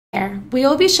We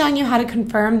will be showing you how to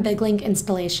confirm VigLink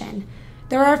installation.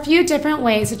 There are a few different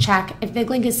ways to check if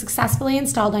VigLink is successfully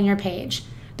installed on your page,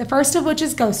 the first of which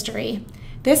is Ghostery.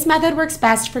 This method works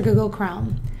best for Google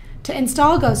Chrome. To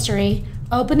install Ghostery,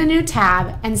 open a new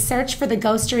tab and search for the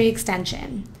Ghostery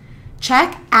extension.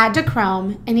 Check Add to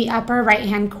Chrome in the upper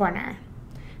right-hand corner.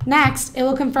 Next, it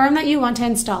will confirm that you want to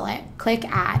install it. Click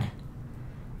Add.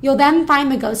 You'll then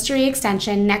find the Ghostery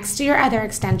extension next to your other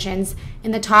extensions in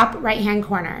the top right-hand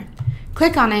corner.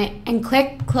 Click on it and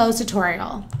click Close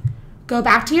Tutorial. Go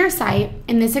back to your site.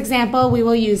 In this example, we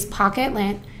will use Pocket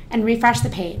Lint and refresh the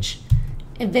page.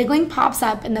 If VigLink pops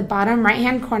up in the bottom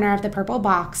right-hand corner of the purple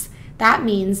box, that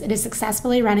means it is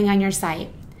successfully running on your site.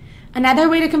 Another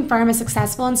way to confirm a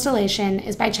successful installation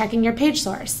is by checking your page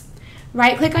source.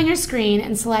 Right-click on your screen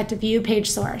and select View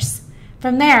Page Source.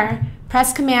 From there,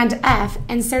 press Command F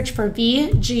and search for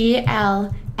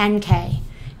VGLNK.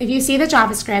 If you see the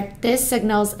JavaScript, this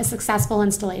signals a successful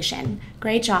installation.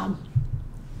 Great job!